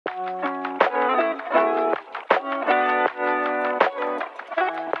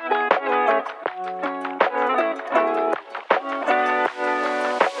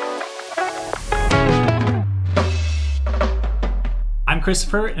I'm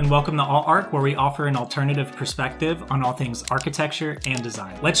Christopher, and welcome to altArch, where we offer an alternative perspective on all things architecture and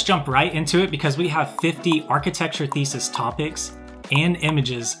design. Let's jump right into it because we have 50 architecture thesis topics and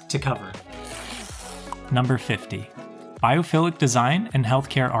images to cover. Number 50, biophilic design and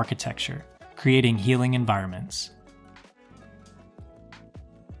healthcare architecture, creating healing environments.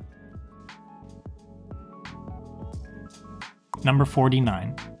 Number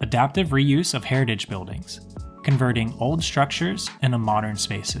 49, adaptive reuse of heritage buildings, converting old structures into modern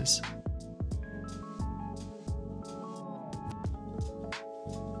spaces.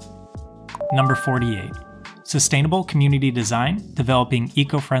 Number 48, sustainable community design, developing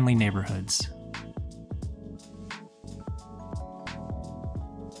eco-friendly neighborhoods.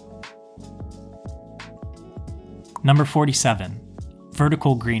 Number 47,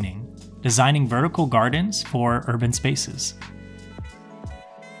 vertical greening, designing vertical gardens for urban spaces.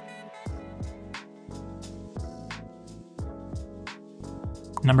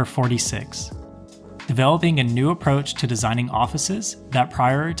 Number 46, developing a new approach to designing offices that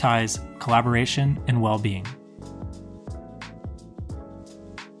prioritize collaboration and well-being.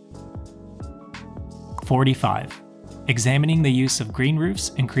 45, examining the use of green roofs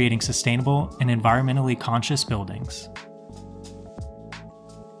and creating sustainable and environmentally conscious buildings.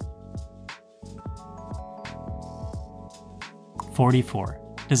 44,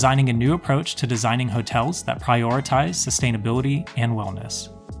 designing a new approach to designing hotels that prioritize sustainability and wellness.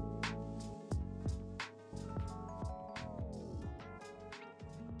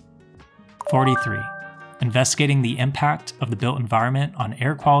 43, investigating the impact of the built environment on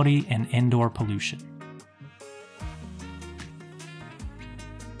air quality and indoor pollution.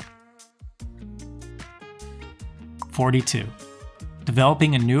 42,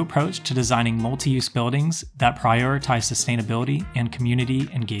 developing a new approach to designing multi-use buildings that prioritize sustainability and community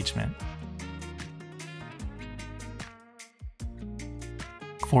engagement.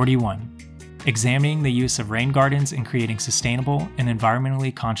 41, examining the use of rain gardens and creating sustainable and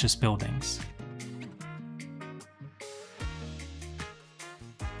environmentally conscious buildings.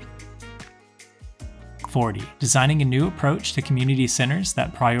 40, designing a new approach to community centers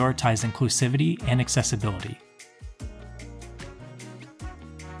that prioritize inclusivity and accessibility.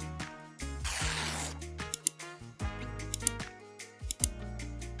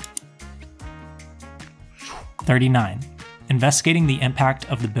 39, investigating the impact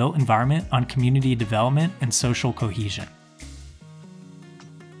of the built environment on community development and social cohesion.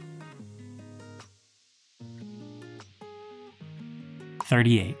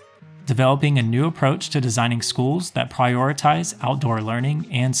 38, developing a new approach to designing schools that prioritize outdoor learning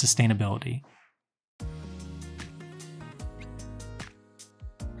and sustainability.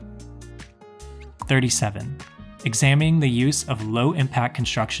 37, examining the use of low-impact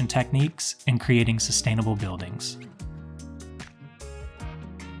construction techniques and creating sustainable buildings.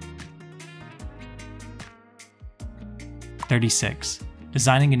 36,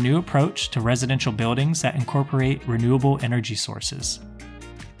 designing a new approach to residential buildings that incorporate renewable energy sources.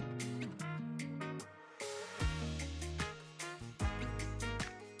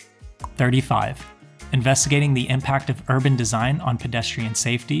 35, investigating the impact of urban design on pedestrian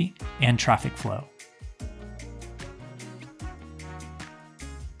safety and traffic flow.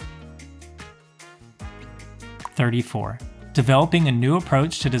 34, developing a new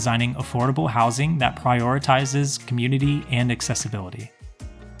approach to designing affordable housing that prioritizes community and accessibility.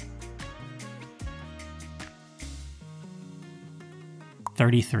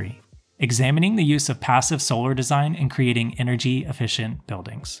 33, examining the use of passive solar design and creating energy-efficient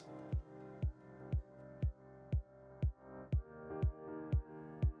buildings.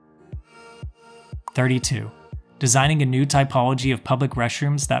 32, designing a new typology of public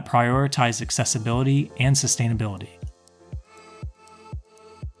restrooms that prioritize accessibility and sustainability.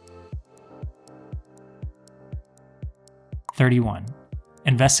 31,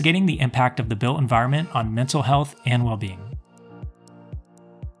 investigating the impact of the built environment on mental health and well-being.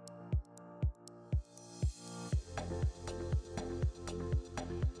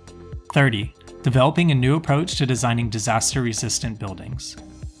 30, developing a new approach to designing disaster-resistant buildings.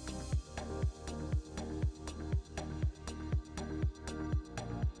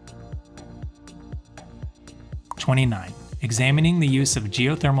 29, examining the use of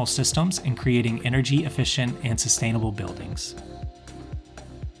geothermal systems and creating energy-efficient and sustainable buildings.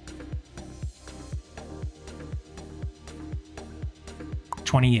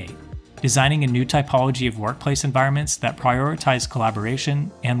 28, designing a new typology of workplace environments that prioritize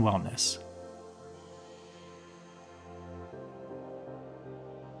collaboration and wellness.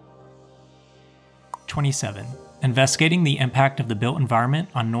 27, investigating the impact of the built environment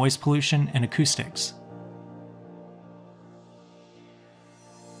on noise pollution and acoustics.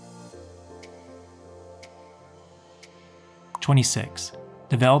 26.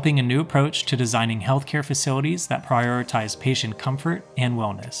 Developing a new approach to designing healthcare facilities that prioritize patient comfort and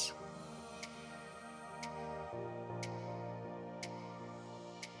wellness.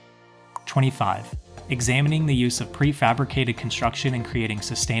 25. Examining the use of prefabricated construction in creating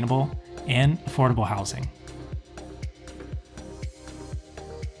sustainable and affordable housing.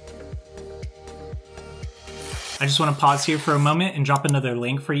 I just want to pause here for a moment and drop another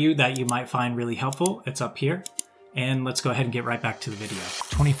link for you that you might find really helpful. It's up here. And let's go ahead and get right back to the video.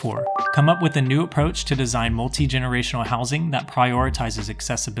 24. Come up with a new approach to design multi-generational housing that prioritizes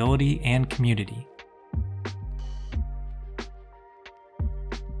accessibility and community.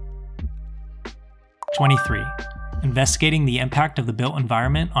 23. Investigating the impact of the built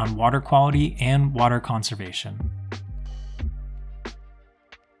environment on water quality and water conservation.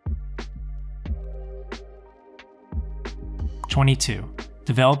 22.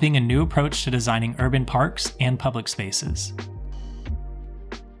 Developing a new approach to designing urban parks and public spaces.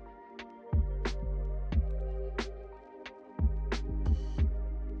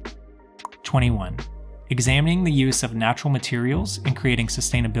 21. Examining the use of natural materials in creating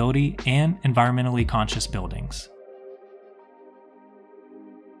sustainability and environmentally conscious buildings.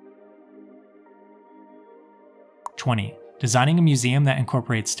 20. Designing a museum that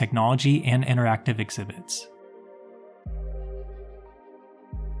incorporates technology and interactive exhibits.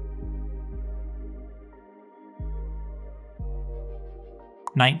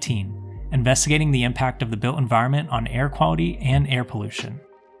 19. Investigating the impact of the built environment on air quality and air pollution.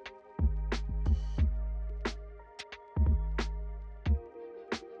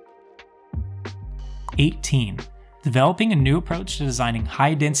 18. Developing a new approach to designing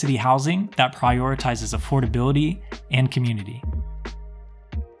high-density housing that prioritizes affordability and community.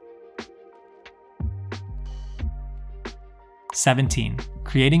 17.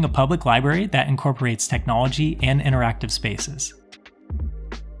 Creating a public library that incorporates technology and interactive spaces.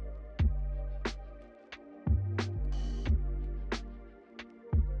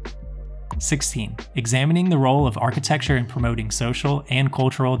 16. Examining the role of architecture in promoting social and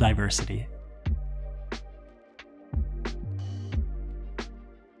cultural diversity.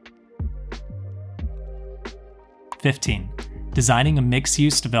 15. Designing a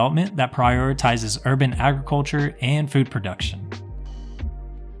mixed-use development that prioritizes urban agriculture and food production.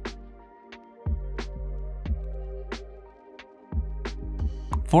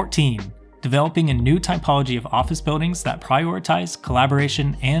 14. Developing a new typology of office buildings that prioritize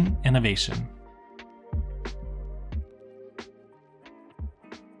collaboration and innovation.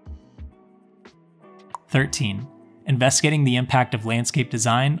 13. Investigating the impact of landscape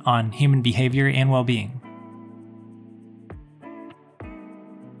design on human behavior and well-being.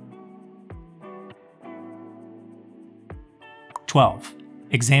 12.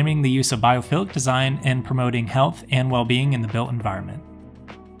 Examining the use of biophilic design and promoting health and well-being in the built environment.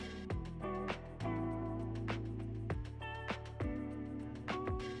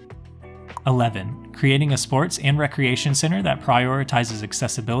 11. Creating a sports and recreation center that prioritizes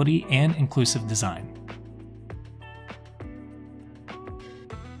accessibility and inclusive design.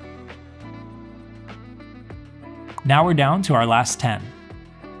 'Now we're down to our last 10.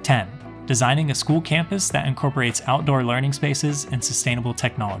 10. Designing a school campus that incorporates outdoor learning spaces and sustainable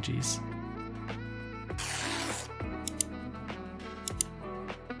technologies.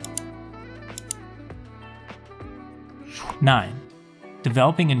 9.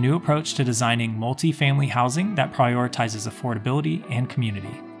 Developing a new approach to designing multi-family housing that prioritizes affordability and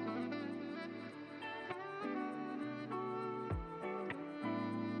community.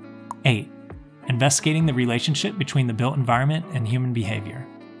 8. Investigating the relationship between the built environment and human behavior.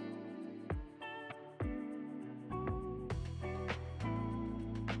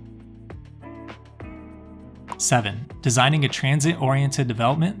 7. Designing a transit-oriented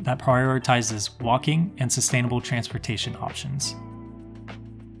development that prioritizes walking and sustainable transportation options.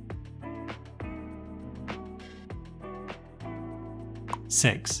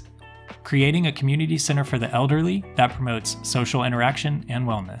 6. Creating a community center for the elderly that promotes social interaction and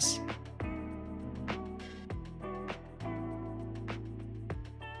wellness.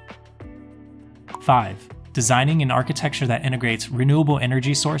 5. Designing an architecture that integrates renewable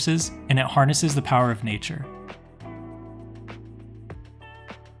energy sources and it harnesses the power of nature.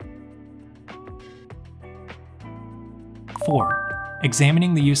 4.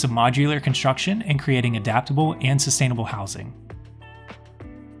 Examining the use of modular construction and creating adaptable and sustainable housing.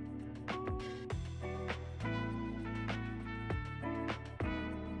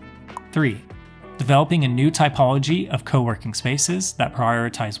 3. Developing a new typology of co-working spaces that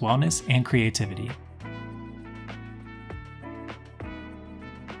prioritize wellness and creativity.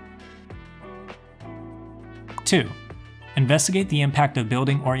 2. Investigate the impact of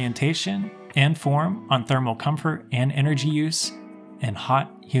building orientation and form on thermal comfort and energy use in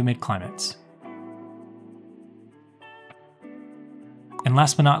hot, humid climates. And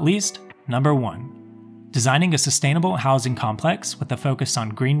last but not least, number 1, designing a sustainable housing complex with a focus on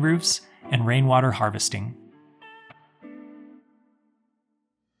green roofs and rainwater harvesting.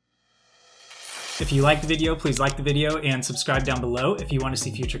 If you liked the video, please like the video and subscribe down below if you want to see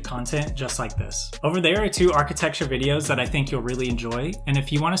future content just like this. Over there are 2 architecture videos that I think you'll really enjoy, and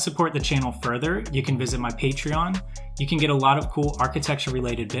if you want to support the channel further, you can visit my Patreon. You can get a lot of cool architecture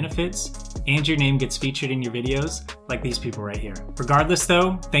related benefits, and your name gets featured in your videos like these people right here. Regardless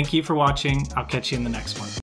though, thank you for watching. I'll catch you in the next one.